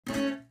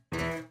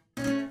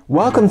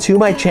Welcome to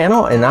my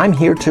channel, and I'm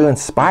here to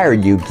inspire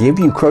you, give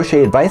you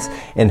crochet advice,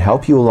 and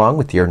help you along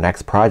with your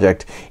next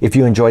project. If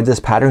you enjoyed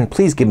this pattern,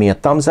 please give me a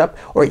thumbs up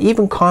or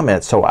even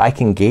comment so I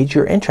can gauge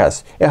your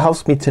interest. It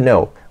helps me to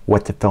know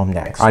what to film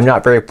next. I'm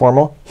not very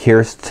formal.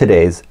 Here's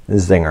today's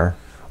zinger.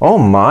 Oh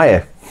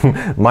my,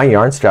 my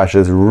yarn stash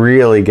is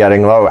really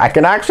getting low. I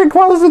can actually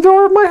close the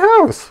door of my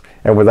house.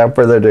 And without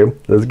further ado,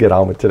 let's get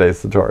on with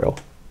today's tutorial.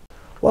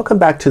 Welcome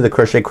back to the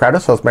Crochet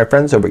Crowd. So it's my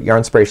friends over at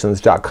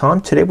yarnspirations.com.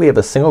 Today we have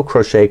a single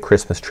crochet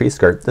Christmas tree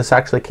skirt. This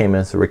actually came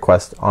as a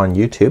request on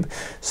YouTube.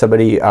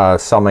 Somebody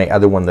saw my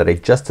other one that I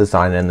just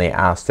designed and they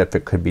asked if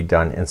it could be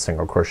done in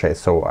single crochet.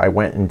 So I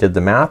went and did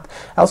the math.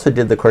 I also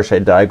did the crochet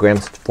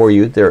diagrams for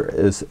you.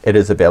 It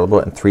is available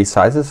in 3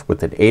 sizes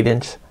with an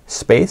 8-inch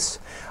space,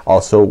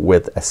 also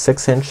with a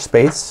 6-inch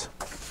space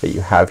that you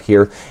have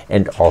here,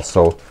 and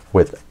also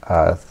with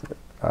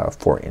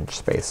 4-inch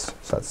space.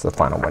 So that's the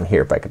final one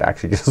here, if I could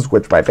actually just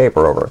switch my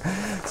paper over.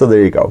 So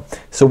there you go.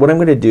 So what I'm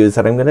gonna do is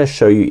that I'm gonna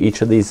show you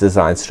each of these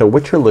designs. So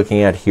what you're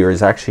looking at here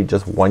is actually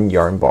just one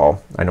yarn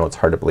ball. I know it's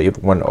hard to believe,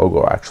 one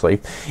ogo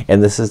actually.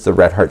 And this is the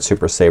Red Heart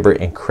Super Saver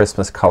in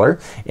Christmas color,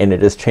 and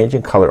it is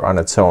changing color on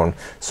its own.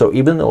 So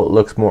even though it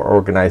looks more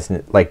organized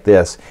like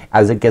this,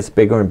 as it gets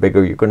bigger and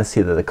bigger, you're gonna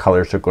see that the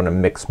colors are gonna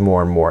mix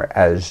more and more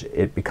as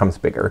it becomes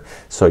bigger.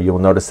 So you'll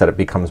notice that it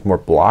becomes more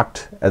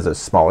blocked as it's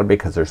smaller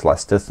because there's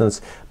less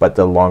distance. But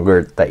the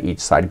longer that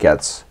each side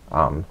gets,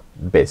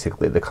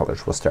 basically the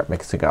colors will start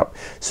mixing up.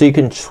 So you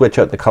can switch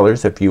out the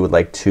colors if you would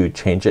like to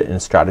change it and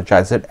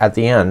strategize it. At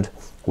the end,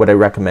 what I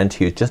recommend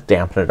to you is just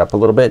dampen it up a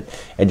little bit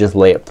and just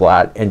lay it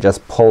flat and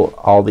just pull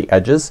all the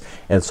edges,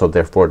 and so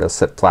therefore it'll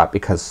sit flat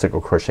because single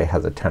crochet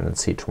has a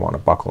tendency to want to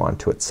buckle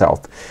onto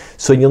itself.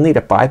 So you'll need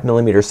a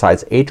 5mm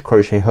size H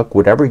crochet hook,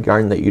 whatever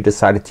yarn that you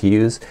decided to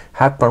use.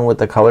 Have fun with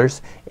the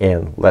colors,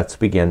 and let's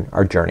begin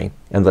our journey.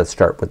 And let's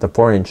start with the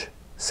 4-inch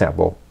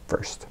sample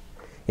first.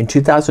 In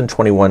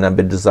 2021 I've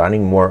been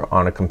designing more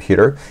on a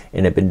computer,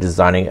 and I've been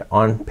designing it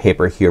on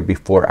paper here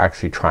before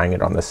actually trying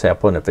it on the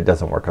sample, and if it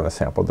doesn't work on the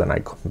sample then I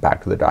come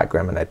back to the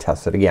diagram and I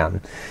test it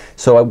again.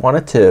 So I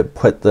wanted to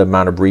put the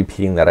amount of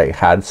repeating that I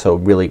had, so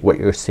really what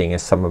you're seeing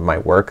is some of my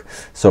work.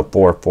 So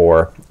 4,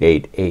 4,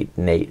 8, 8,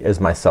 and 8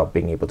 is myself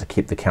being able to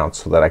keep the count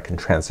so that I can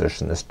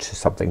transition this to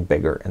something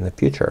bigger in the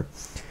future.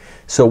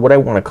 So what I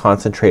want to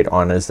concentrate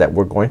on is that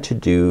we're going to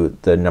do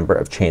the number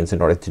of chains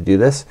in order to do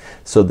this.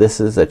 So this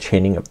is a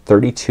chaining of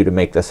 32 to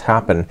make this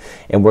happen,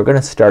 and we're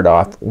gonna start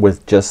off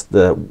with just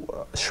the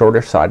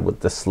shorter side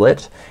with the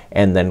slit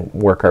and then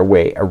work our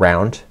way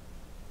around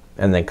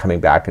and then coming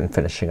back and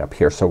finishing up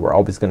here. So we're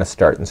always gonna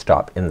start and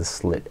stop in the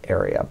slit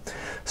area.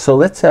 So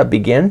let's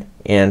begin,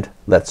 and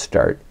let's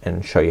start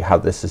and show you how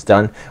this is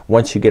done.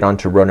 Once you get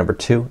onto row number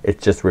 2,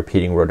 it's just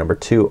repeating row number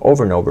 2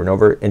 over and over and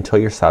over until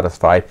you're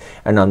satisfied,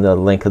 and on the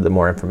link of the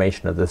more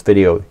information of this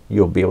video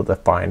you'll be able to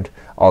find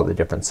all the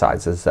different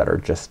sizes that are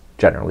just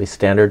generally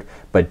standard,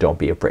 but don't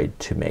be afraid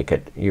to make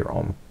it your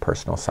own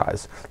personal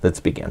size. Let's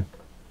begin.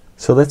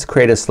 So let's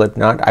create a slip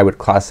knot. I would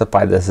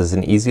classify this as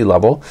an easy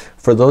level.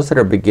 For those that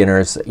are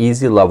beginners,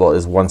 easy level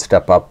is one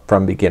step up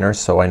from beginners.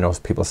 So I know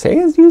people say,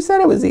 you said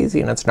it was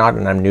easy, and it's not,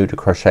 and I'm new to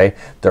crochet.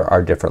 There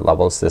are different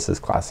levels. This is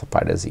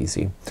classified as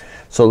easy.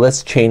 So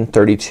let's chain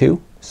 32.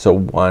 So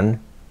 1,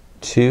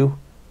 2,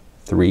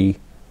 3,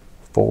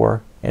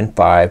 4, and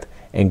 5,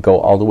 and go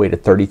all the way to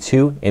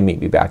 32 and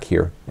meet me back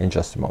here in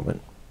just a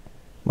moment.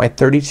 My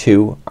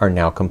 32 are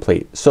now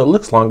complete. So it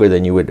looks longer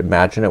than you would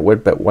imagine it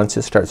would, but once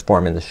it starts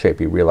forming the shape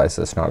you realize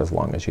it's not as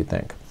long as you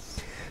think.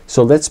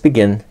 So let's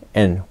begin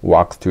and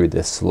walk through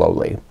this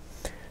slowly.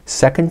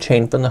 Second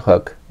chain from the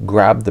hook,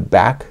 grab the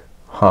back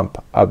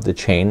hump of the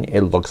chain.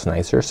 It looks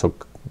nicer, so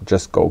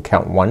just go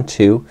count 1,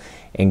 2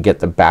 and get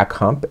the back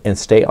hump, and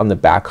stay on the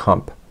back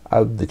hump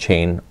of the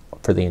chain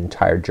for the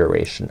entire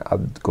duration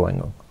of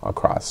going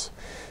across.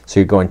 So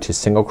you're going to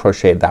single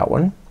crochet that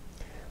one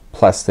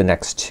plus the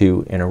next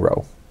 2 in a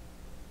row.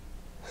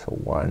 So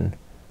 1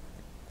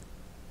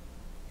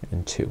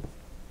 and 2.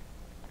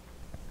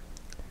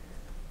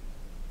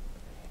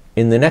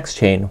 In the next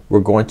chain we're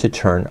going to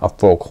turn a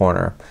full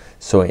corner.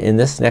 So in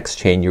this next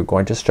chain you're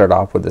going to start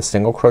off with a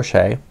single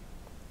crochet,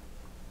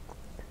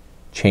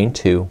 chain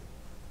 2,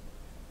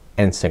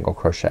 and single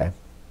crochet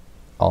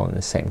all in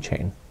the same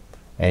chain,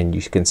 and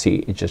you can see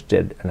it just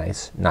did a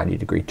nice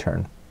 90-degree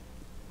turn.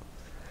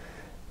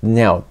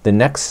 Now the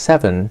next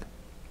 7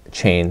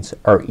 chains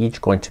are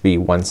each going to be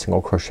 1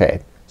 single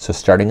crochet. So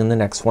starting in the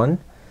next one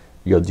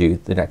you'll do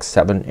the next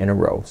 7 in a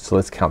row. So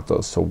let's count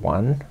those. So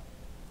 1,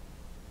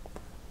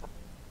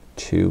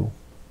 2,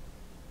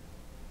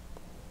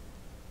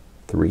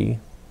 3,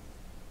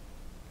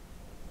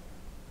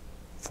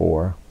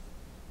 4,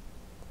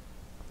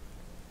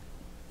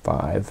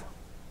 5,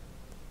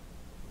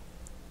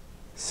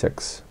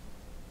 6,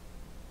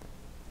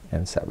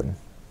 and 7.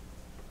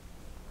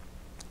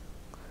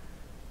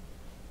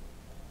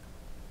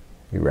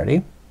 You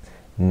ready?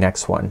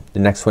 Next one. The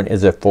next one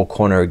is a full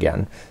corner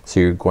again.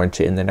 So you're going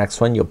to, in the next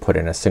one you'll put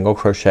in a single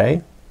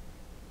crochet,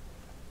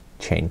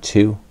 chain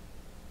 2,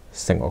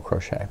 single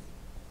crochet.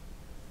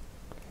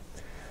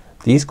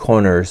 these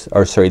corners,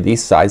 or sorry,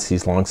 these sides,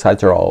 these long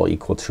sides are all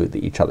equal to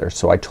each other.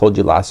 So I told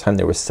you last time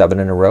there was 7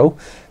 in a row.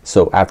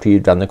 So after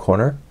you've done the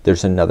corner,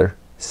 there's another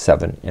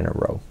 7 in a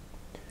row.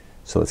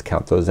 So let's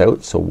count those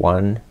out. So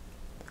 1,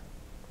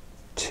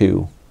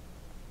 2,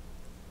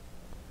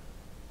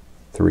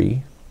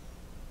 3,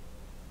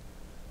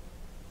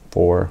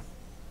 4,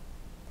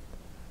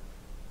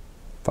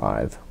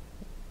 5,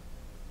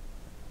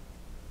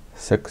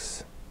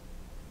 6,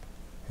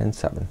 and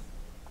 7.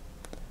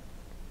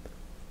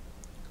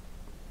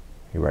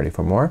 You ready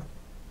for more?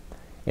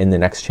 In the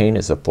next chain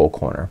is a full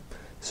corner.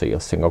 So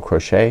you'll single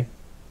crochet,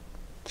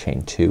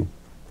 chain 2,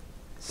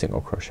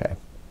 single crochet.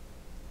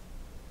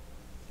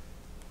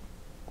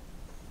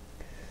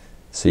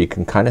 So you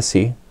can kind of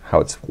see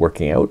how it's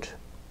working out.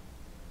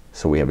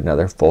 So we have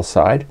another full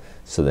side.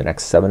 So the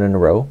next 7 in a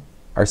row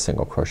are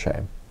single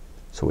crochet.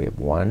 So we have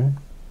 1,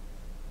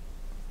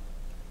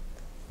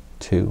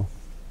 2,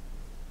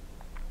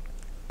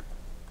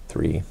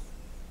 3,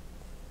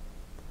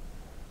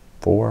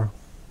 4,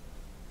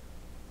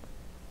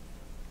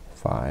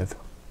 5,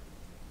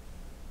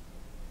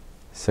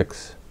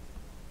 6,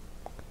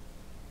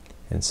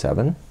 and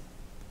 7.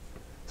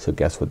 So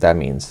guess what that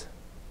means?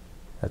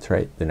 That's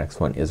right, the next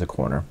one is a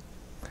corner.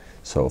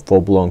 So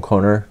full blown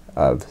corner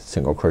of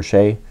single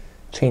crochet,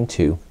 chain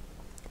 2,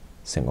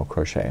 single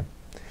crochet,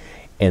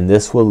 and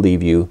this will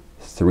leave you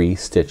 3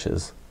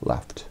 stitches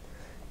left,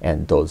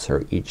 and those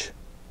are each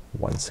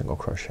 1 single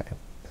crochet.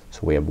 So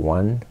we have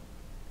 1,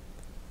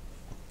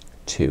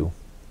 2,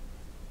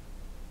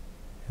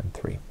 and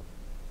 3.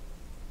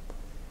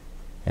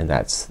 And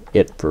that's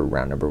it for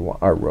round number 1,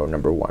 or row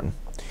number 1.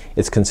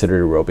 It's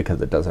considered a row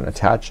because it doesn't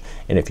attach,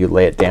 and if you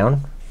lay it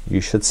down you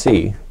should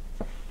see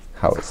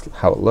how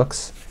it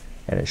looks,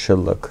 and it should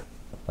look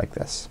like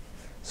this.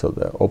 So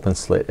the open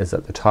slit is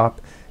at the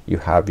top, you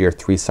have your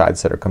 3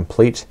 sides that are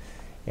complete,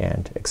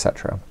 and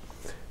etc.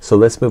 So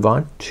let's move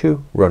on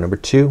to row number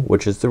 2,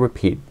 which is the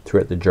repeat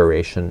throughout the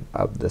duration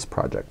of this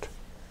project.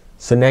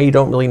 So now you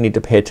don't really need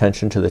to pay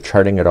attention to the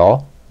charting at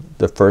all.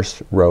 The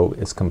first row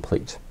is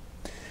complete.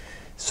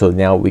 So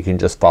now we can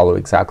just follow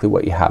exactly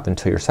what you have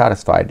until you're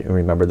satisfied, and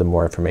remember the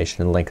more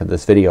information and link of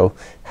this video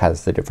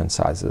has the different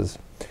sizes.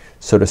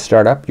 So to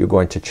start up you're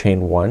going to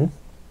chain 1,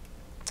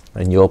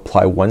 and you'll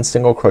apply 1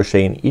 single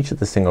crochet in each of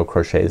the single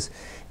crochets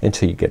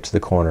until you get to the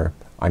corner.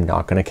 I'm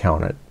not going to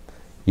count it.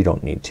 You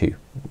don't need to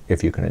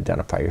if you can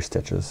identify your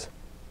stitches.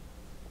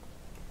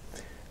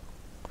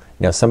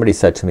 Now somebody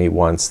said to me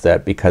once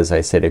that because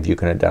I said if you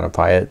can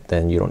identify it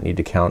then you don't need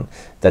to count.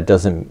 That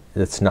doesn't,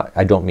 it's not,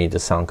 I don't mean to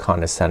sound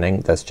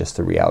condescending, that's just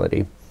the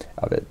reality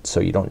of it.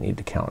 So you don't need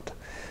to count.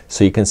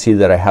 So you can see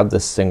that I have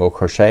this single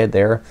crochet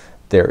there.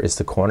 There is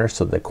the corner,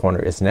 so the corner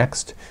is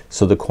next.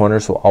 So the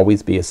corners will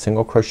always be a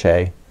single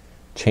crochet,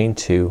 chain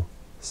 2,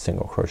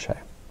 single crochet.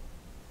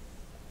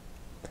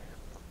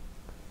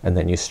 And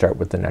then you start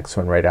with the next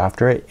one right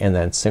after it, and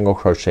then single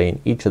crochet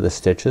in each of the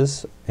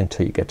stitches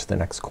until you get to the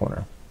next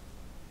corner.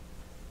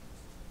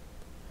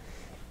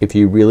 If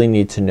you really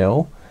need to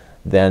know,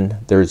 then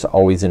there's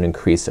always an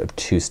increase of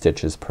 2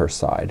 stitches per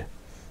side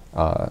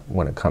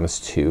when it comes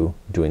to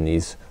doing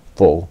these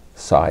full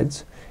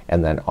sides,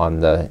 and then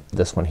on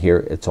this one here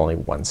it's only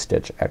 1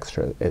 stitch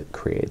extra it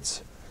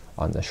creates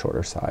on the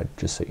shorter side,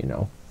 just so you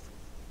know.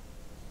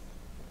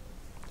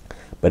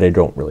 But I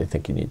don't really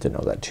think you need to know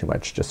that too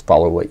much. Just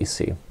follow what you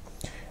see,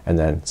 and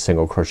then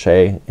single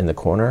crochet in the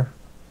corner,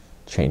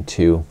 chain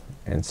 2,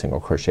 and single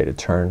crochet to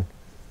turn,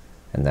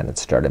 and then it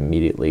start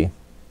immediately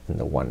in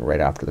the one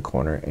right after the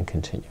corner and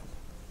continue.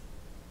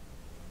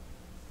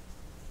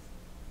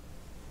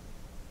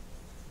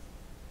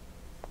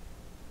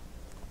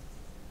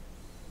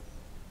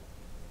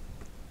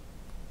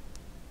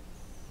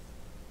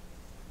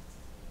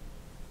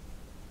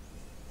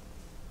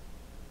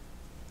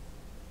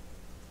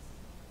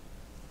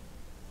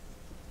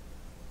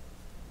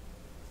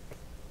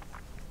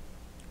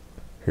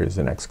 Here's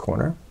the next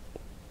corner.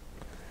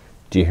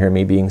 Do you hear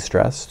me being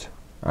stressed?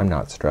 I'm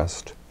not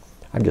stressed.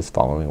 I'm just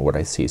following what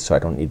I see, so I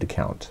don't need to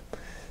count.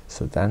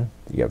 So then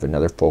you have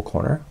another full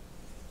corner.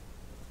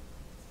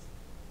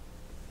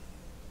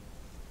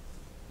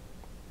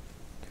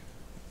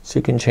 So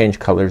you can change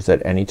colors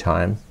at any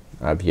time.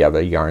 If you have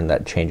a yarn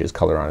that changes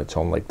color on its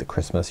own, like the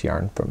Christmas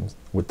yarn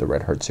with the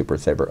Red Heart Super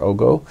Saver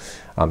Ogo,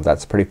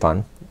 that's pretty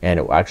fun, and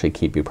it will actually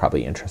keep you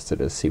probably interested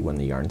to see when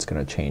the yarn's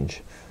gonna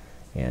change,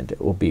 and it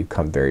will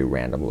become very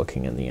random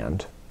looking in the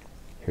end.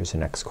 Here's the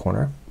next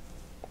corner.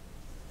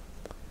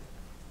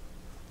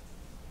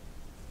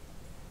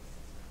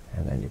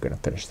 And then you're gonna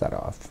finish that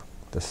off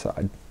this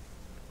side.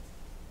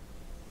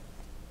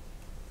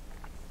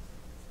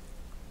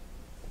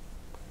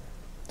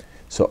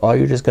 So all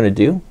you're just gonna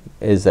do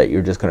is that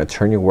you're just gonna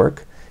turn your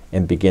work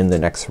and begin the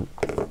next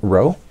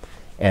row,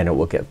 and it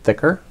will get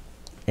thicker,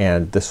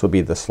 and this will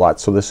be the slot.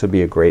 So this would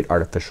be a great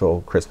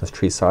artificial Christmas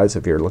tree size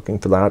if you're looking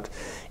for that,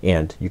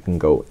 and you can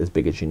go as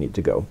big as you need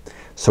to go.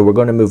 So we're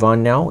going to move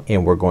on now,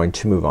 and we're going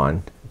to move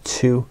on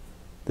to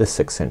the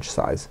 6-inch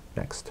size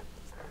next.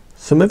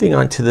 So moving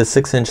on to the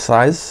 6-inch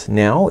size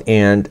now,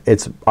 and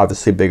it's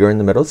obviously bigger in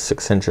the middle,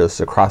 6 inches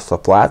across the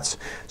flats.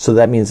 So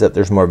that means that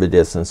there's more of a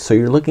distance. So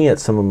you're looking at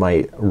some of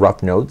my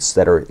rough notes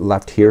that are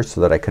left here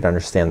so that I could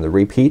understand the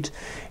repeat.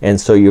 And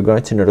so you're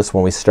going to notice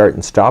when we start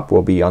and stop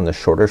we'll be on the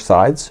shorter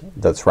sides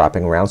that's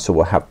wrapping around. So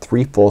we'll have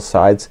 3 full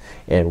sides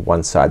and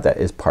 1 side that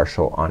is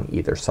partial on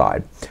either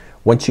side.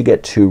 Once you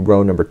get to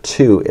row number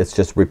 2, it's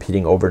just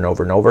repeating over and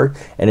over and over,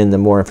 and in the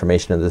more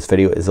information of this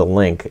video is a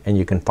link and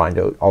you can find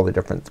out all the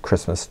different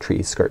Christmas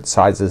tree skirt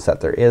sizes that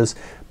there is,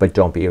 but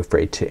don't be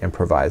afraid to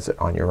improvise it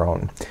on your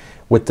own.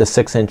 With the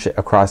 6-inch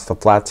across the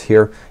flats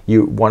here,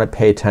 you want to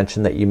pay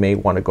attention that you may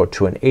want to go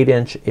to an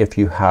 8-inch if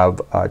you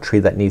have a tree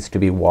that needs to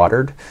be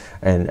watered,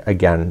 and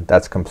again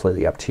that's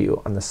completely up to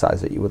you on the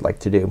size that you would like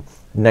to do.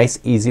 Nice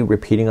easy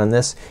repeating on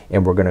this,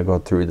 and we're gonna go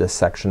through this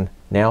section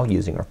now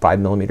using our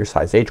 5mm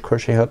size H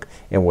crochet hook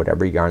and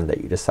whatever yarn that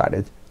you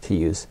decided to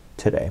use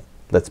today.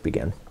 Let's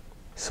begin.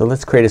 So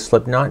let's create a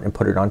slip knot and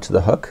put it onto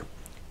the hook.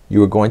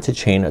 You are going to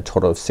chain a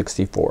total of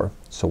 64.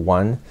 So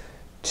 1,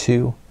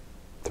 2,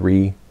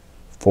 3,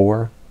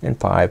 4 and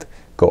 5.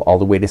 Go all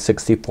the way to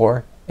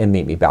 64 and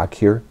meet me back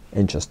here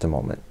in just a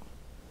moment.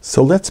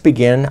 So let's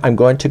begin. I'm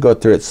going to go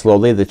through it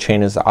slowly. The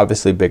chain is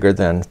obviously bigger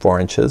than 4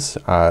 inches,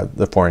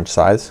 the 4-inch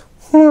size.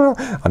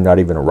 I'm not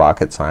even a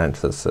rocket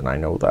scientist and I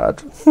know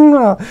that.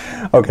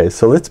 Okay,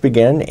 so let's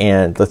begin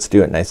and let's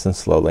do it nice and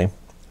slowly.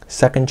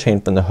 Second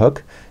chain from the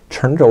hook,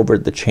 turn it over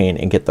the chain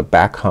and get the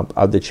back hump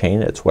of the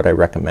chain. It's what I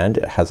recommend.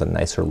 It has a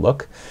nicer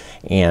look,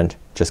 and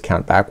just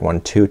count back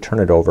 1, 2, turn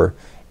it over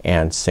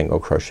and single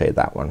crochet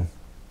that one.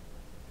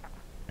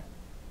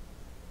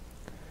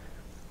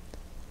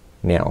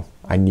 Now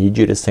I need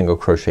you to single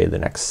crochet the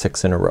next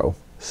 6 in a row,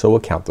 so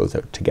we'll count those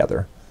out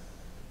together.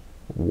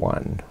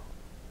 1,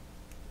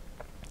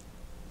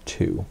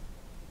 2,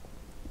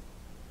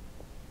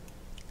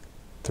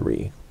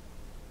 3,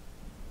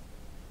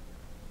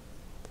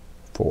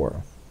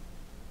 4,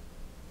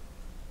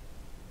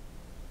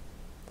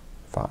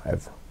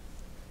 5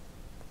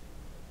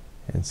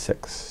 and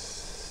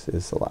 6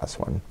 is the last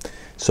one.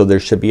 So there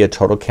should be a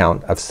total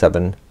count of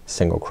 7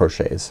 single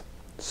crochets.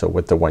 So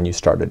with the one you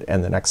started,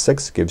 and the next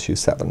 6 gives you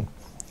 7.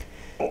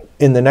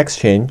 In the next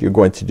chain you're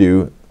going to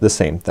do the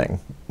same thing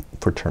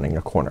for turning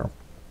a corner.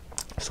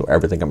 So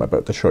everything I'm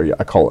about to show you,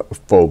 I call it a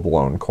full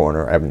blown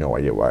corner. I have no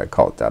idea why I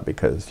call it that,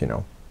 because you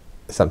know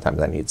sometimes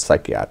I need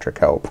psychiatric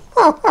help.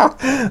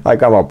 I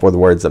come up with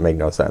words that make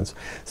no sense.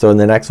 So in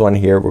the next one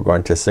here we're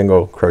going to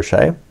single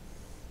crochet,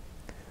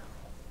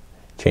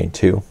 chain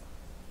 2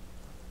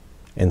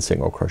 and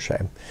single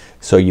crochet.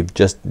 So you've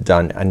just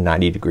done a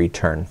 90-degree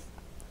turn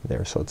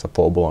there, so it's a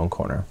full blown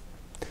corner.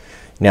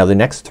 Now the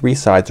next 3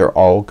 sides are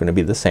all going to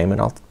be the same, and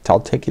I'll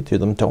take you through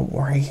them. Don't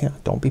worry,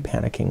 don't be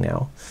panicking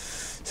now.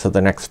 So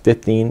the next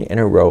 15 in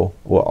a row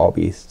will all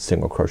be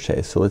single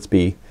crochet. So let's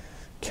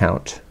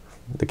count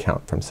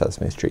from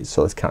Sesame Street.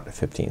 So let's count to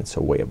 15.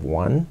 So we have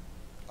 1,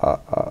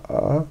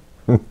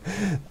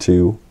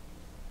 2,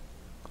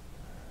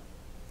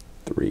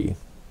 3,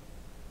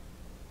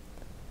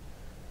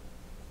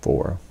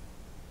 4,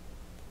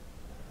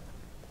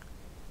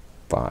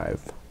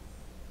 5,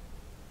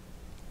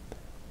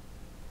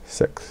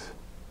 6,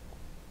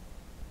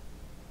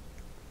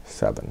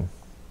 7,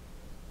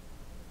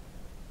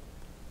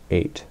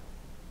 8,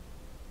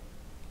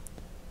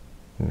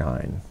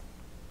 9,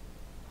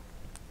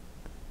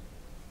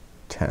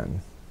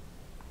 10,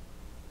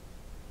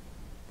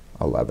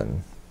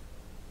 11,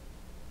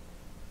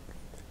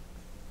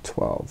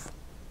 12,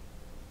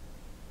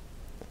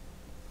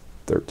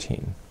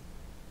 13,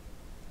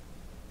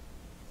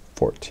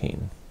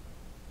 14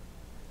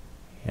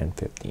 and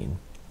 15.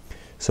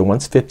 So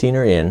once 15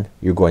 are in,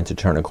 you're going to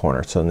turn a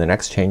corner. So in the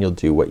next chain you'll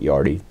do what you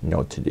already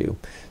know to do.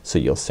 So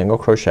you'll single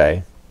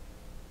crochet,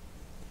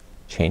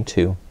 chain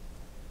 2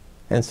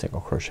 and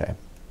single crochet,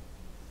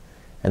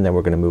 and then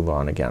we're gonna move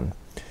on again.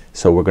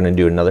 So we're gonna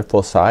do another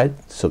full side,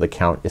 so the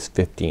count is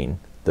 15.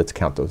 Let's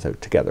count those out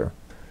together.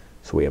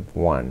 So we have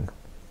 1,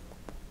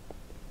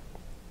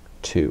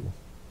 2,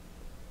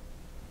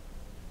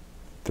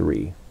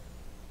 3,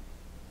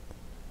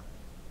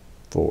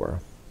 4,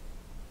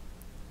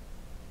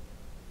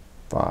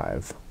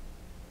 5,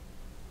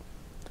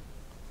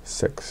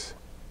 6,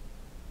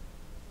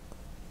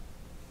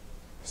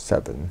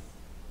 7,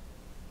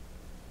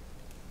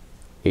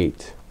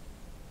 8,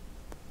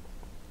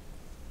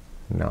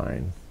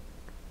 9,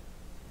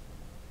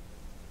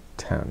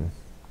 10,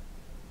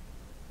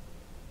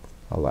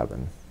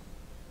 11,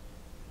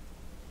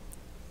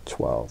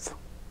 12,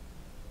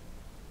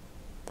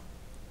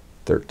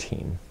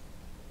 13,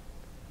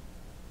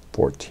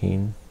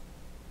 14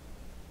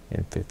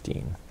 and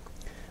 15.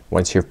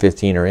 Once your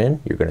 15 are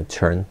in, you're going to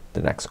turn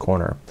the next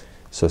corner.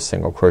 So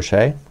single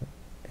crochet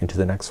into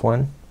the next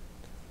one,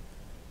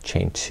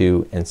 chain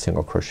 2 and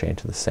single crochet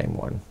into the same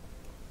one.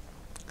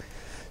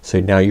 So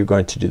now you're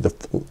going to do the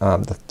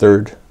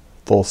third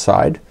full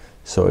side.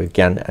 So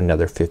again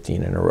another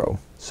 15 in a row.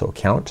 So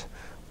count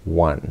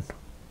 1,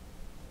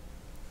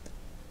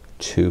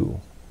 2,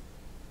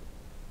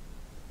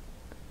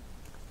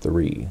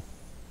 3,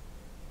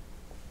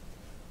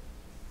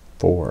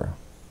 4,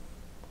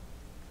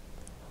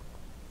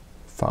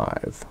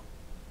 5,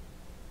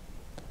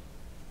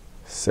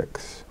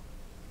 6,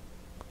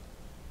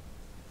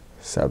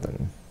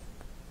 7,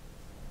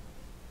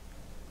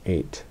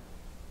 8,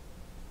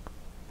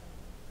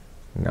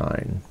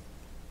 9,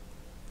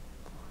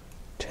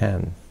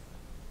 10,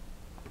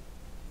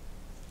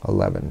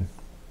 11,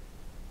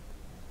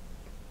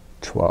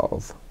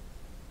 12,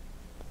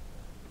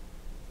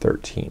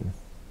 13,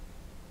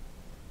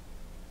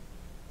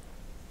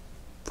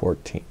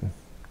 14,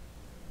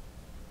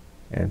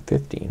 and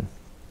 15.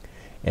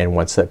 And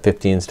once that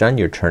 15 is done,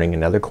 you're turning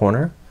another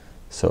corner,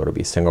 so it'll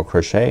be single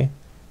crochet,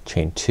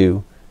 chain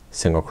 2,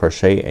 single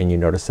crochet, and you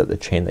notice that the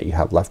chain that you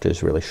have left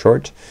is really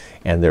short,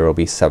 and there will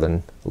be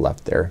 7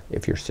 left there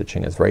if your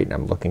stitching is right. And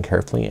I'm looking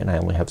carefully and I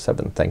only have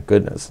 7, thank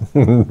goodness.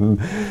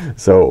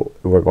 So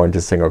we're going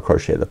to single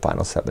crochet the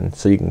final 7,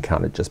 so you can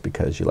count it just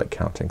because you like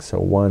counting. So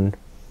 1,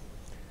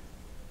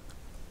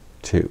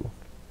 2,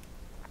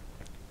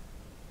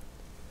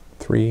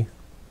 3,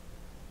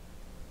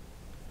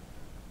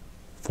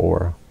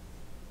 4,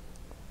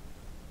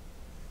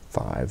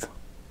 5,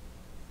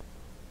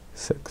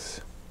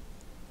 6,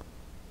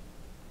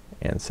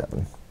 and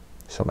 7.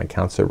 So my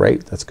counts are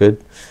right, that's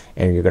good.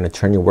 And you're gonna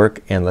turn your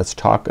work, and let's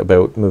talk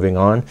about moving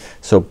on.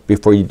 So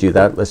before you do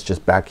that, let's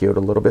just back you out a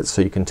little bit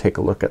so you can take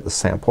a look at the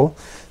sample.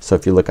 So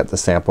if you look at the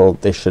sample,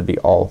 they should be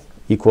all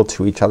equal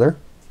to each other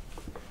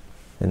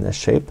in this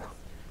shape.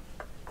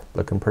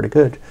 Looking pretty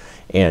good.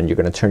 And you're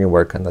gonna turn your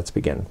work, and let's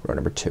begin row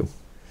number 2.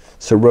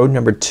 So row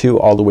number 2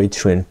 all the way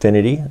to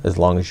infinity, as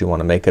long as you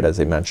want to make it.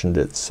 As I mentioned,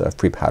 it's a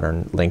free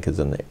pattern link is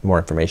in the more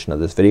information of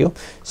this video,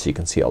 so you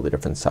can see all the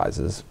different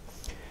sizes.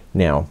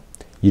 Now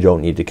you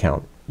don't need to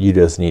count, you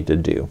just need to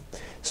do.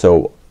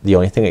 So the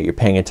only thing that you're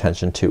paying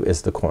attention to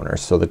is the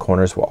corners. So the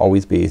corners will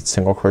always be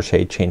single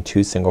crochet, chain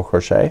 2, single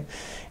crochet,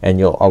 and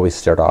you'll always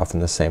start off in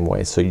the same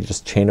way. So you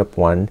just chain up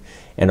 1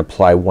 and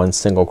apply 1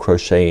 single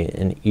crochet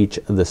in each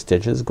of the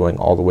stitches going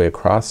all the way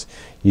across.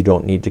 You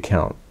don't need to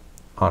count,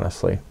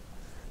 honestly.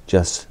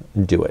 Just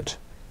do it,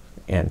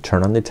 and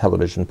turn on the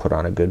television, put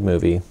on a good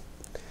movie.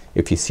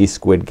 If you see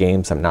Squid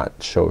Games, I'm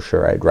not so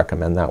sure I'd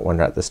recommend that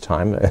one at this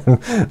time.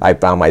 I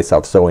found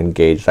myself so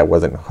engaged I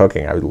wasn't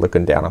hooking. I was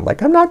looking down, I'm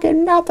like, I'm not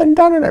getting nothing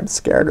done, and I'm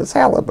scared as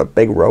hell of a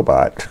big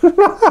robot.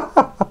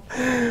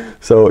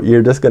 So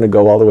you're just gonna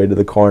go all the way to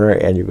the corner,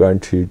 and you're going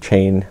to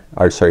chain,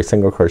 or sorry,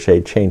 single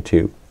crochet, chain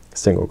 2,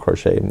 single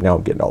crochet. Now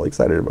I'm getting all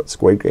excited about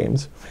Squid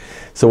Games.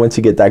 So once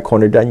you get that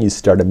corner done, you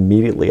start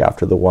immediately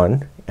after the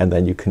 1, and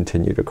then you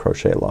continue to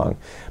crochet along.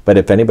 But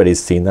if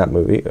anybody's seen that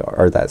movie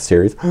or that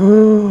series,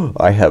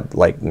 I have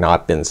like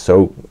not been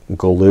so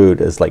glued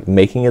as like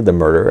Making of the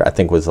Murder, I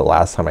think was the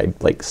last time I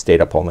like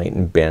stayed up all night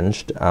and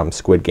binged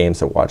Squid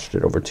Games. I watched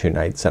it over 2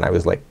 nights, and I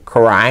was like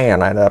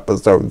crying on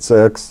episode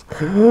 6.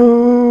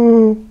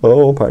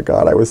 Oh my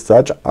god, I was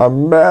such a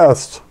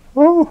mess.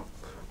 Oh.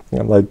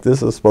 I'm like,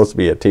 this is supposed to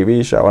be a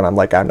TV show, and I'm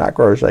like, I'm not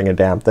crocheting a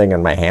damn thing,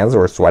 and my hands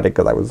were sweating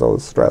because I was so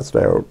stressed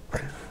out.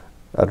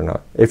 I don't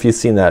know. If you've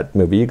seen that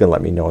movie, you can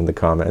let me know in the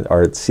comment,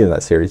 or seen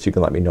that series, you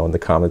can let me know in the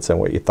comments and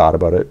what you thought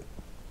about it.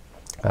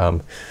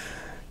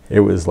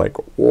 It was like,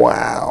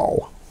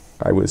 wow.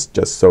 I was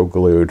just so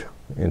glued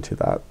into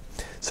that.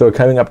 So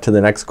coming up to the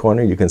next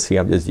corner, you can see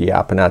I'm just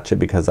yapping at you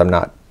because I'm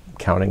not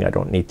counting. I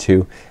don't need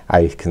to.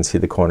 I can see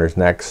the corners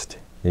next.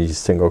 You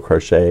single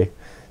crochet,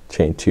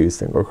 chain 2,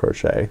 single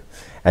crochet.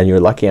 And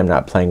you're lucky I'm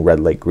not playing red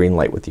light, green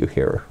light with you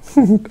here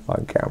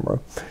on camera.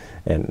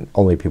 And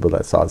only people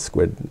that saw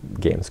Squid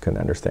Games can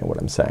understand what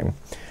I'm saying.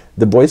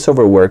 The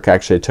voiceover work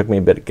actually took me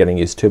a bit getting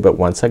used to, but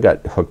once I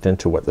got hooked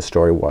into what the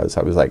story was,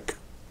 I was like,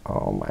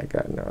 oh my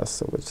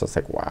goodness. It was just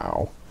like,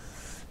 wow.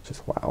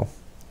 Just wow.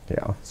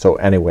 Yeah. So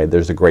anyway,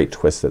 there's a great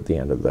twist at the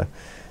end of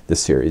the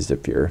series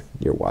if you're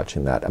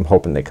watching that. I'm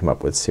hoping they come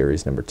up with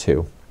series number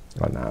 2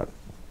 on that,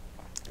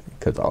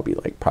 because I'll be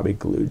like probably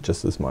glued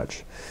just as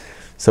much.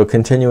 So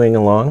continuing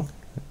along,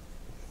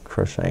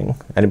 crocheting.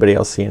 Anybody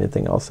else see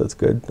anything else that's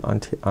good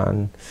on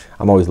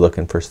I'm always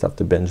looking for stuff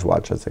to binge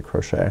watch as I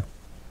crochet.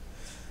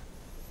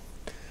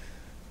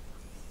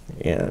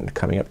 And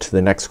coming up to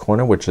the next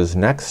corner, which is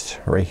next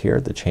right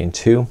here, the chain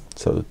 2.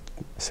 So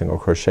single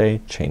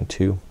crochet, chain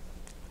 2,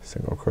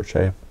 single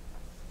crochet,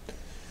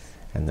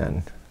 and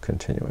then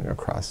continuing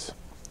across.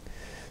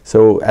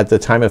 So at the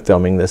time of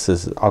filming, this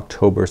is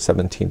October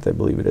 17th, I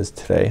believe it is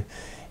today.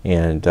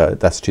 And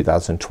that's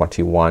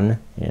 2021,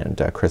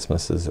 and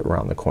Christmas is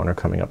around the corner,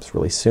 coming up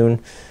really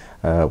soon.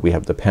 We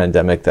have the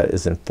pandemic that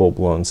is in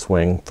full-blown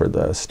swing for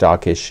the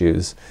stock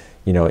issues.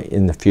 You know,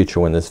 in the future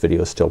when this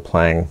video is still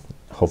playing,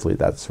 hopefully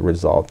that's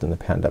resolved and the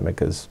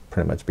pandemic is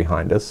pretty much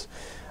behind us.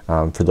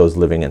 For those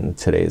living in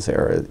today's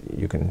era,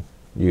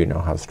 you know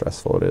how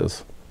stressful it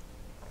is.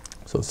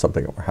 So it's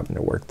something that we're having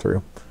to work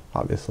through,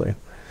 obviously.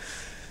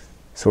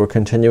 So we're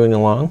continuing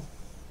along.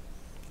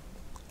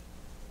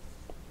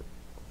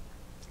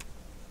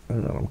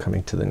 And then I'm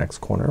coming to the next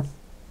corner.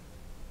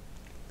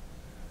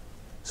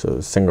 So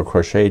single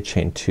crochet,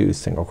 chain 2,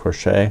 single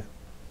crochet,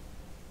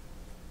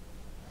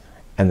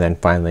 and then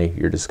finally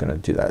you're just gonna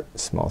do that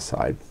small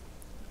side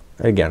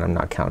Again, I'm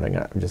not counting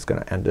it. I'm just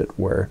gonna end it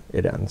where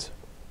it ends.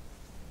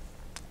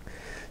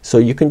 So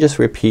you can just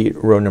repeat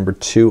row number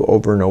 2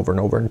 over and over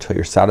and over until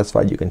you're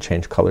satisfied. You can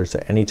change colors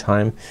at any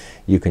time.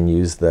 You can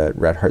use the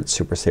Red Heart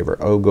Super Saver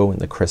logo in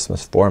the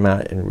Christmas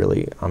format and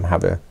really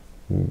have a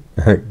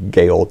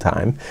gay old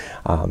time.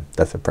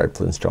 That's a Fred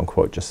Flintstone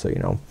quote, just so you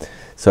know.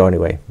 So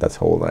anyway, that's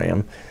how old I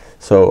am.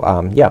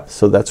 So yeah,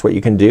 so that's what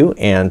you can do.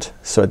 And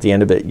so at the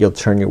end of it you'll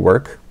turn your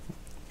work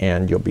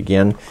and you'll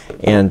begin.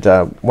 And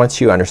once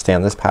you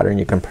understand this pattern,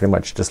 you can pretty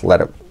much just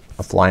let it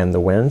fly in the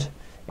wind.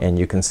 And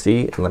you can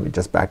see, let me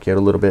just back you out a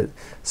little bit,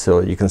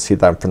 so you can see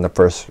that from the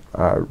first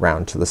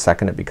round to the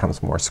second it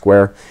becomes more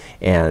square,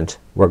 and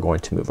we're going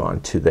to move on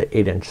to the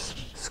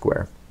 8-inch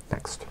square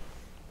next.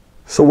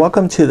 So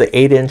welcome to the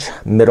 8-inch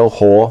middle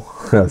hole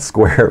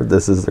square.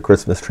 This is the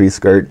Christmas tree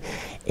skirt,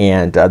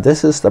 and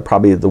this is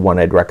probably the one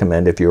I'd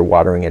recommend if you're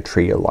watering a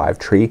tree, a live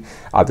tree.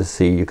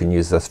 Obviously you can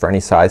use this for any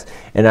size,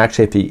 and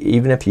actually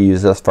even if you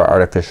use this for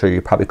artificial,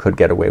 you probably could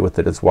get away with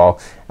it as well.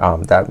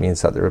 That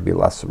means that there would be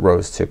less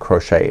rows to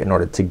crochet in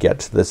order to get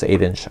to this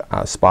 8-inch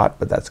spot,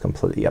 but that's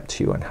completely up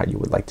to you on how you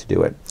would like to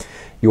do it.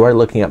 You are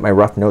looking at my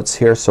rough notes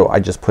here, so I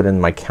just put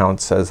in my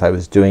counts as I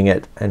was doing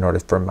it in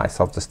order for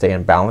myself to stay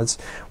in balance.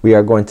 We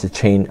are going to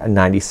chain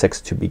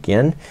 96 to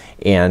begin,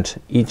 and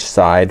each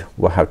side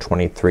will have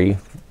 23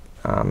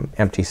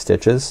 empty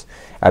stitches.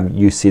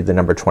 You see the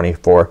number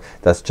 24,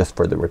 that's just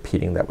for the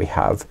repeating that we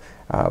have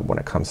when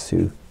it comes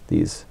to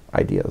these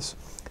ideas.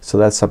 So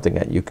that's something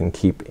that you can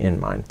keep in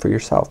mind for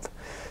yourself.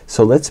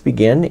 So let's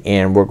begin,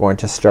 and we're going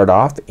to start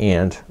off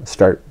and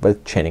start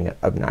with chaining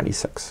of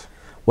 96.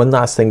 One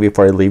last thing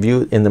before I leave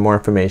you, in the more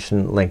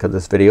information link of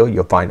this video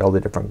you'll find all the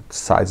different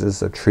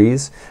sizes of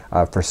trees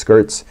for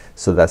skirts,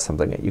 so that's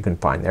something that you can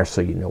find there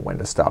so you know when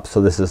to stop. So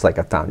this is like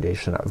a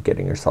foundation of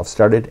getting yourself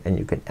started, and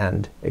you can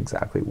end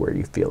exactly where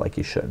you feel like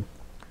you should.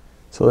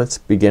 So let's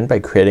begin by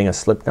creating a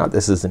slip knot.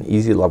 This is an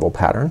easy level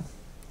pattern,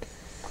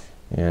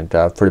 and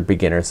for the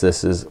beginners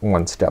this is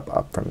one step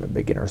up from the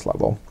beginners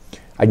level.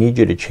 I need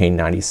you to chain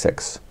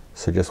 96.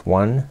 So just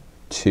 1,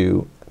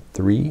 2,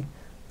 3,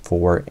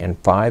 4 and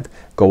 5.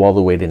 Go all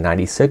the way to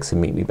 96 and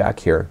meet me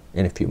back here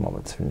in a few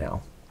moments from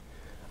now.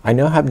 I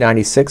now have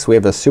 96. We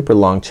have a super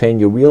long chain.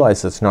 You'll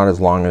realize it's not as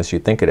long as you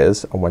think it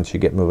is once you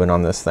get moving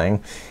on this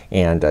thing,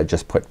 and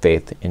just put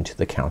faith into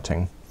the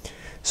counting.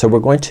 So we're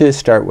going to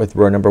start with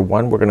row number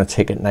 1. We're going to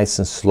take it nice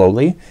and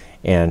slowly,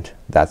 and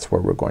that's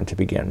where we're going to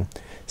begin.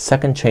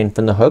 Second chain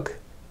from the hook,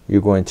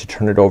 you're going to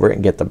turn it over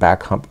and get the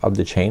back hump of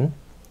the chain,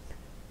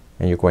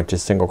 and you're going to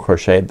single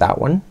crochet that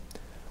one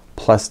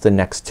plus the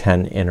next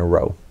 10 in a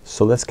row.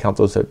 So let's count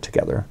those out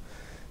together.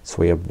 So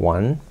we have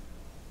 1,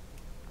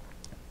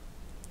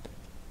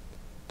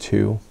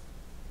 2,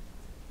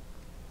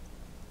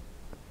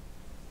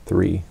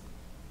 3,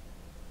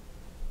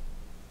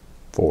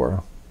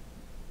 4,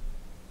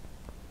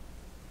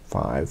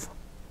 5,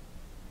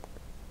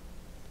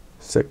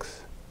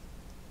 6,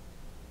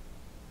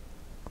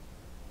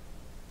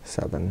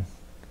 7,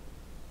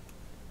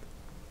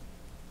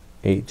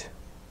 8,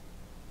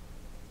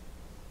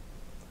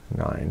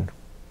 9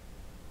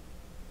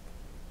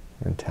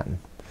 and 10.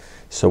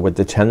 So with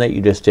the 10 that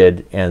you just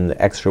did and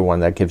the extra one,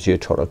 that gives you a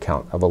total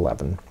count of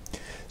 11.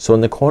 So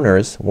in the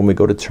corners, when we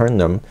go to turn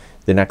them,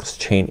 the next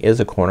chain is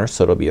a corner,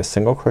 so it'll be a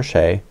single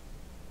crochet,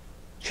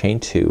 chain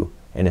 2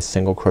 and a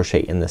single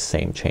crochet in the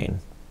same chain,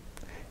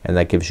 and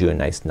that gives you a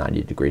nice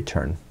 90-degree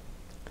turn.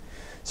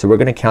 So we're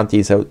gonna count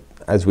these out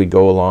as we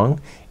go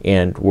along,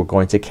 and we're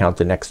going to count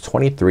the next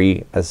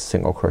 23 as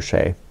single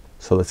crochet.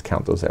 So let's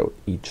count those out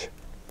each.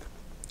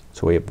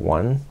 So we have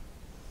 1,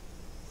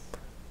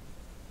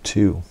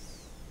 2,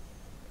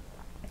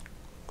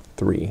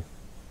 3,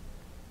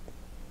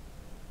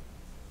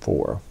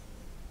 4,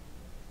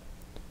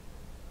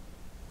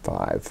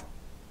 5,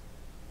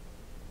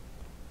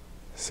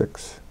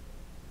 6,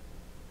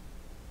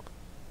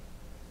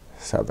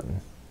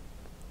 7,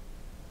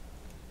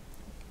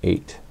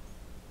 8,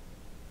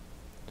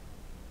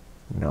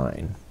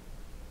 9,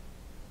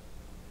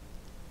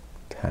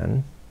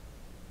 10,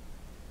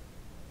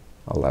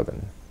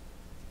 11,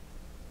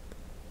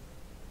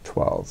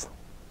 12,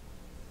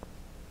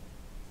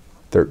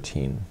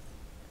 13,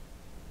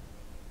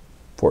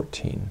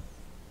 14,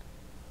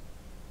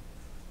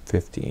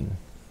 15,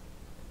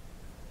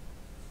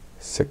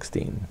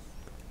 16,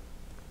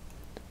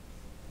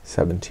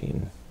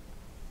 17,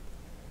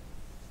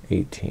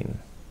 18,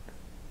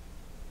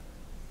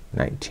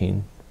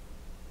 19,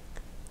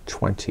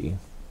 20,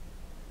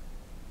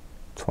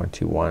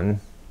 21,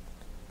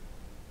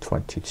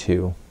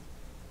 22,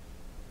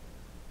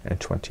 and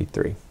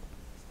 23.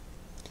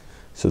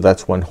 So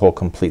that's one whole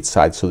complete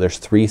side. So there's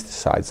 3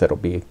 sides that'll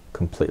be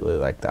completely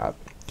like that.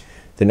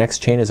 The next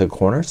chain is a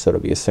corner, so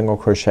it'll be a single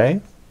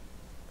crochet,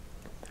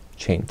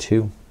 chain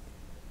 2,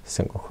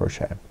 single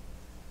crochet.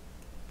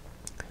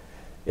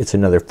 It's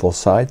another full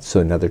side, so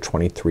another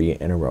 23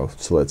 in a row.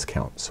 So let's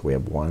count. So we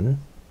have 1,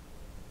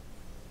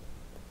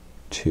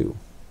 2,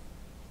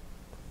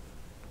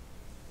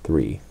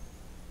 3,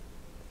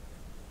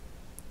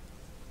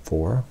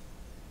 4,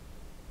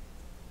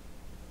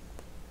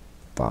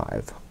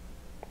 5,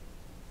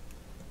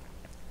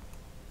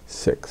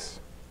 6,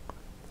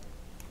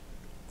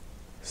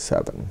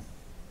 7,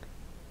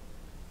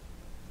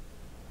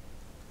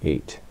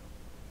 8,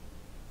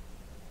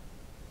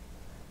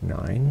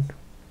 9,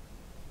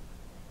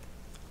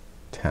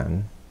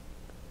 10,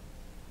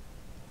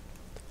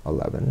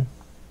 11,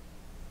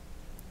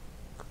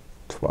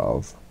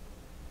 12,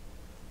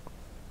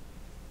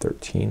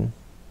 13,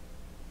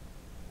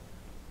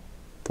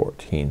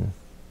 14,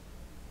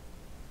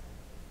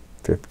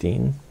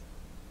 15,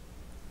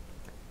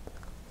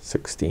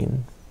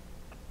 16,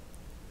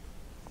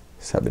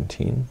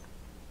 17,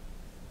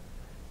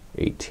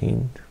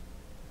 18,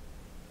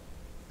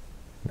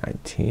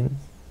 19,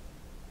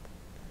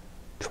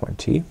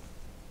 20,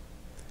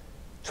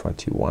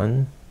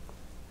 21,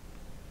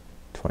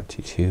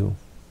 22,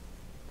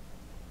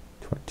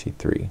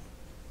 23.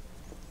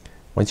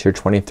 Once you're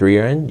 23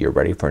 in, you're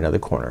ready for another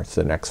corner.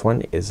 So the next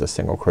one is a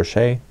single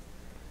crochet,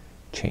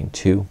 chain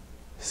 2,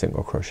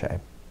 single crochet,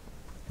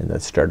 and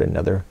let's start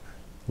another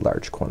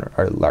large corner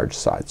or large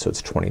side. So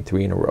it's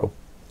 23 in a row.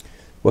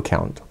 We'll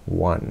count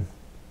 1,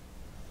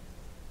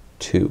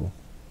 2,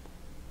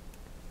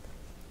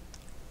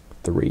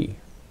 3,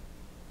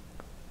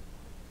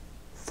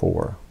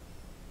 4,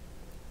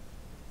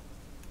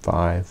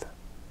 5,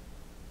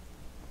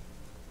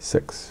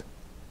 6,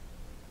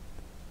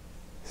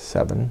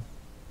 7,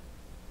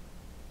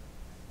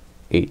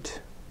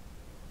 8,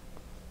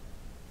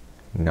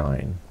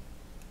 9,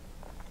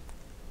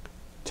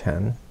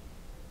 10,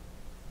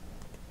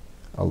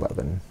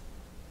 11,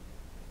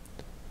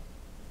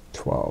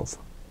 12,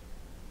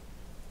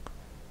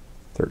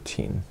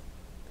 13,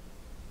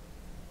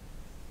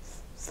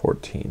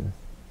 14,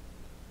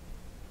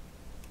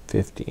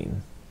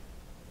 15,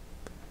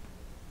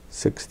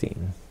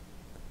 16,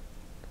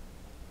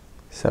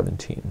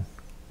 17,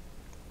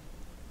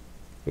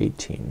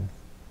 18,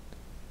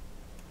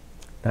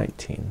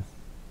 19,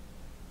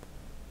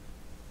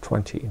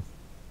 20,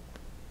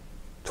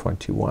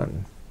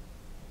 21,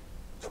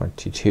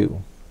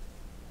 22,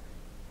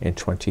 and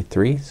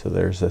 23. So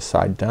there's a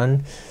side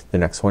done. The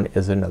next one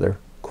is another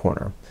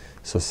corner.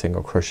 So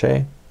single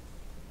crochet,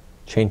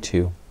 chain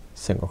 2,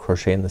 single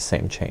crochet in the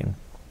same chain.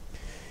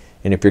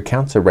 And if your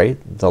counts are right,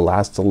 the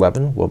last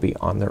 11 will be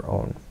on their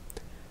own.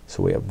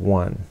 So we have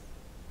 1,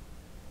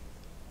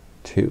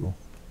 2,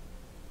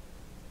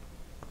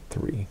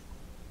 3,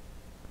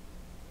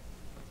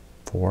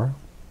 4,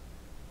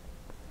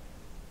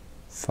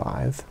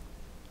 5,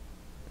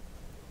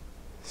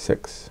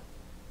 6,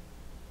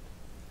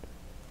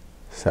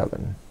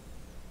 7,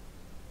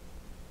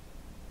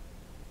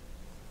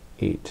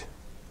 8,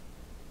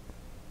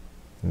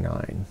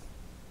 9,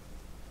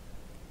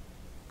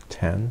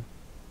 10,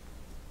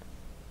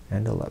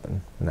 and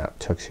 11, and that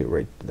took you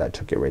right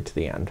to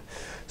the end.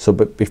 So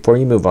but before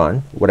you move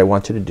on, what I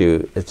want you to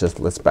do is just,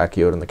 let's back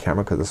you out on the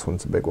camera because this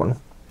one's a big one,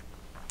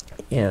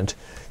 and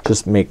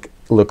just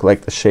look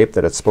like the shape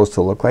that it's supposed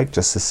to look like,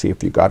 just to see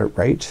if you got it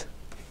right.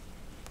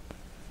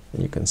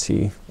 And you can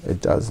see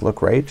it does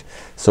look right.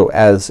 So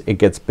as it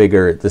gets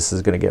bigger, this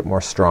is gonna get more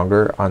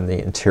stronger on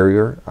the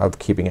interior of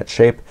keeping its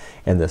shape,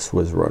 and this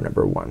was row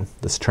number 1.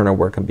 Let's turn our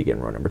work and begin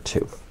row number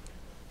 2. So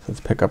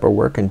let's pick up our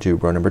work and do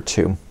row number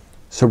 2.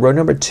 So row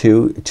number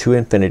 2 to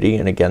infinity,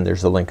 and again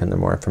there's a link in the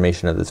more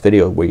information of this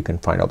video where you can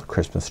find all the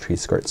Christmas tree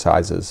skirt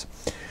sizes.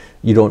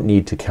 You don't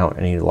need to count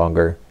any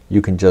longer.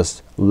 You can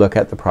just look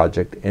at the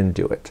project and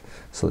do it.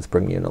 So let's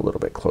bring you in a little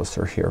bit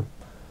closer here.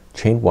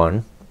 Chain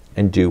 1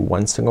 and do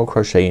 1 single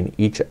crochet in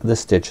each of the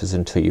stitches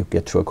until you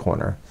get to a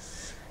corner.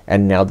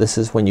 And now this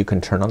is when you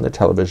can turn on the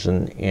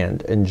television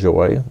and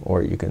enjoy,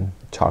 or you can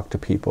talk to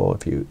people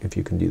if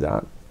you can do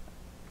that.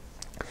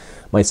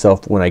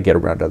 Myself, when I get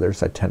around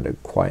others, I tend to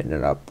quieten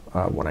it up.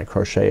 When I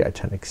crochet, I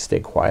tend to stay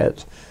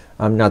quiet.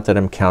 Not that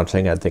I'm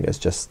counting, I think it's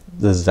just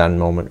the Zen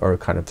moment, or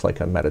kind of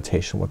like a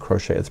meditation with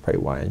crochet. It's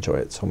probably why I enjoy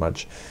it so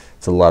much.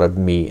 It's a lot of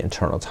me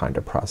internal time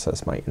to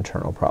process my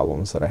internal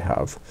problems that I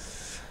have.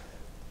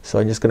 So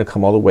I'm just gonna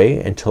come all the way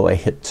until I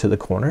hit to the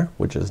corner,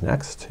 which is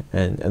next,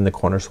 and the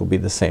corners will be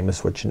the same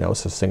as what you know.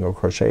 So single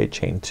crochet,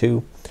 chain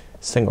 2,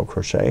 single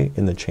crochet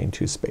in the chain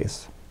 2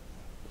 space.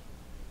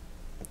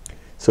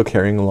 So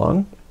carrying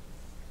along,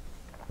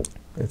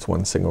 it's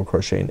 1 single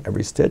crochet in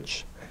every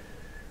stitch.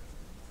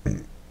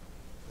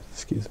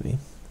 Excuse me.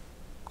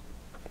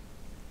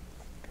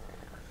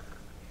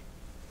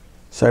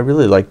 So I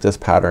really like this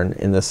pattern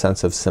in the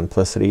sense of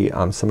simplicity.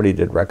 Somebody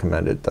did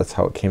recommend it. That's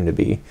how it came to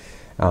be.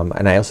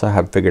 And I also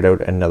have figured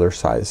out another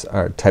size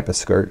type of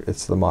skirt.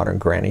 It's the modern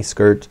granny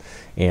skirt,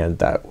 and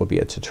that will be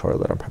a tutorial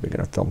that I'm probably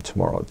gonna film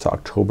tomorrow. It's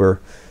October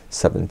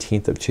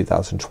 17th of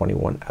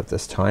 2021 at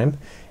this time,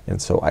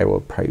 and so I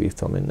will probably be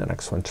filming the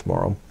next one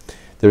tomorrow.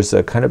 There's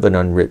a kind of an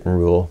unwritten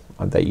rule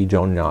that you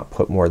do not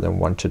put more than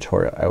 1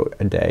 tutorial out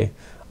a day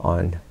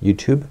on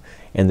YouTube,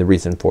 and the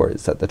reason for it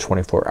is that the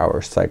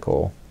 24-hour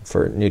cycle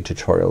for new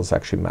tutorials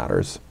actually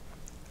matters.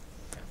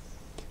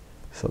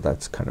 So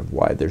that's kind of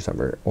why there's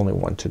only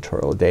 1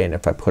 tutorial a day, and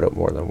if I put out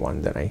more than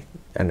 1, then I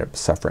end up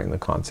suffering the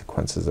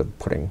consequences of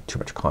putting too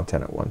much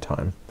content at one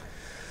time.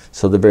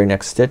 So the very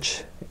next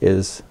stitch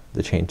is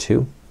the chain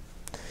 2.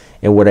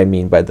 And what I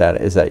mean by that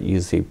is that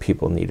usually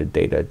people need a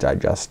day to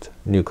digest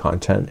new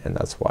content, and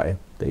that's why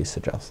they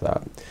suggest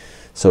that.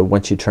 So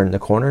once you turn the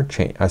corner,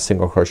 chain a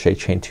single crochet,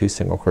 chain 2,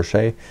 single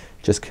crochet,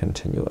 just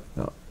continue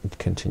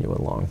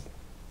along.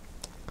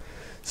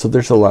 So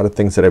there's a lot of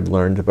things that I've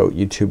learned about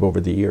YouTube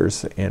over the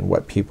years and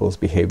what people's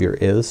behavior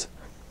is.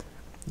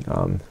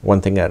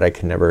 One thing that I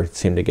can never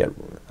seem to get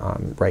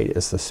right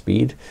is the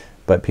speed,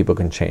 but people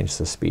can change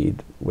the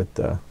speed with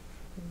the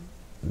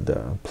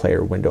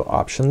player window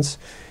options,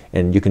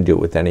 and you can do it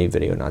with any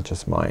video, not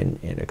just mine,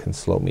 and it can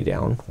slow me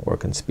down or it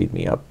can speed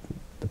me up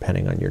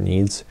depending on your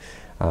needs.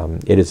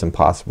 It is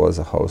impossible as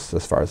a host,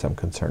 as far as I'm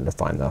concerned, to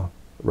find the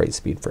right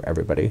speed for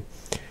everybody.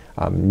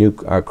 New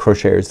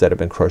crocheters that have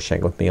been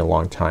crocheting with me a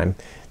long time,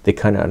 they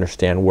kind of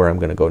understand where I'm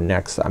gonna go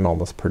next. I'm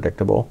almost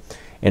predictable,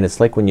 and it's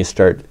like when you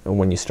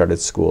started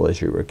school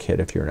as you were a kid,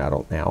 if you're an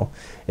adult now,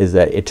 is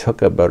that it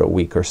took about a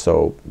week or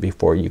so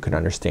before you could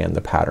understand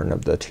the pattern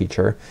of the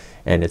teacher,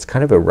 and it's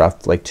kind of a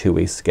rough like 2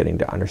 weeks getting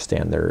to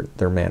understand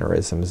their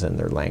mannerisms and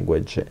their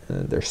language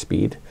and their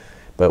speed.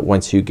 But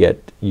once you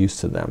get used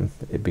to them,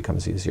 it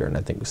becomes easier, and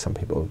I think some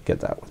people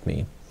get that with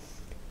me.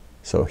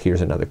 So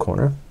here's another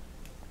corner.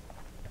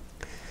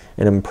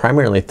 And I'm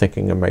primarily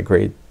thinking of my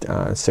grade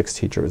 6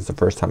 teacher. It was the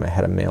first time I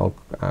had a male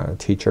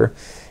teacher,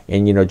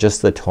 and you know,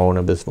 just the tone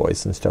of his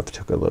voice and stuff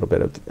took a little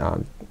bit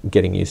of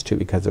getting used to,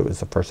 because it was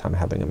the first time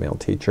having a male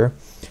teacher.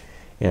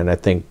 And I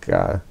think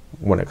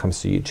when it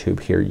comes to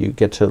YouTube here, you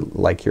get to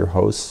like your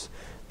hosts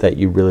that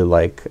you really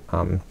like.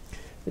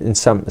 And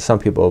some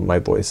people, my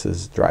voice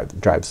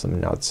drives them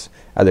nuts.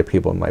 Other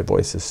people, my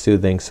voice is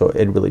soothing. So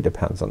it really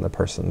depends on the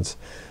person's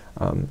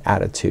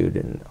attitude,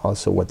 and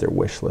also what their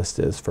wish list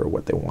is for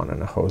what they want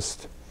in a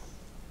host.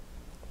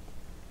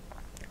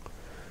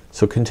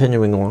 So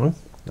continuing along,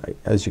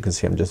 as you can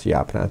see, I'm just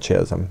yapping at you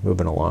as I'm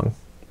moving along.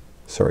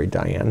 Sorry,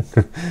 Diane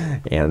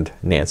and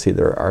Nancy,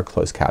 they're our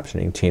closed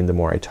captioning team. The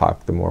more I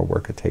talk, the more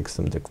work it takes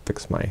them to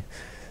fix my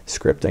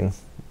scripting.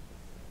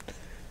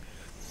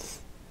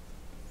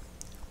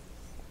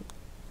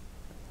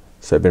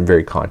 So I've been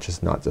very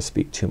conscious not to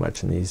speak too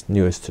much in these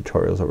newest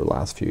tutorials over the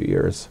last few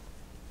years,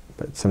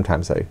 but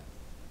sometimes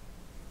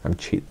I'm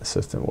cheating the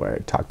system where I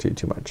talk to you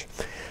too much.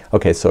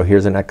 Okay, so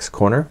here's the next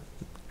corner,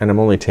 and I'm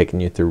only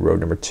taking you through row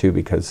number 2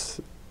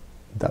 because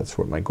that's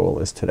what my goal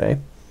is today.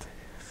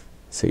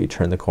 So you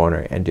turn the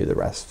corner and do the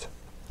rest.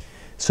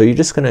 So you're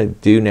just gonna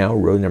do now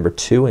row number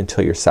 2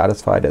 until you're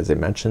satisfied. As I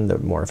mentioned, the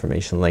more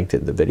information linked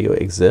in the video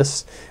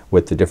exists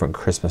with the different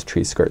Christmas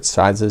tree skirt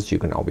sizes. You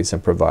can always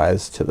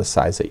improvise to the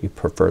size that you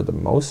prefer the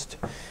most.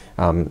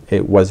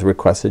 It was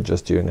requested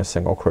just doing a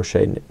single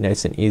crochet,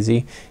 nice and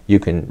easy. You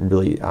can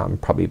really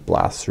probably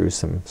blast through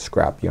some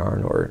scrap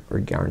yarn or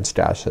yarn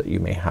stash that you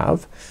may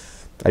have.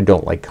 I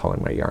don't like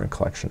calling my yarn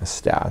collection a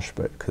stash,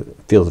 but 'cause it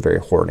feels very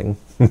hoarding.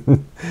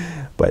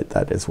 But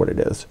that is what it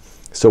is.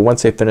 So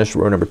once I finish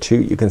row number 2,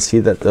 you can see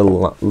that the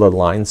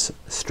lines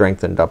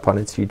strengthened up on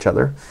each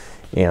other,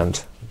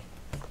 and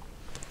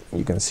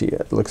you can see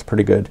it looks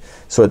pretty good.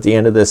 So at the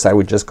end of this, I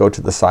would just go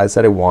to the size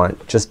that I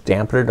want, just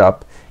dampen it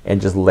up, and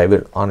just lay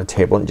it on a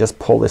table and just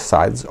pull the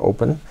sides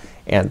open,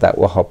 and that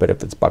will help it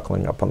if it's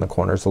buckling up on the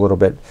corners a little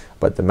bit.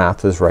 But the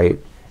math is right,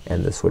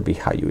 and this would be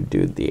how you would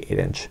do the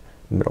 8-inch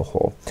middle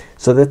hole.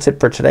 So that's it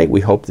for today.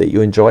 We hope that you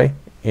enjoy,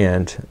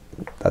 and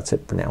that's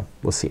it for now.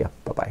 We'll see you.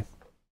 Bye bye.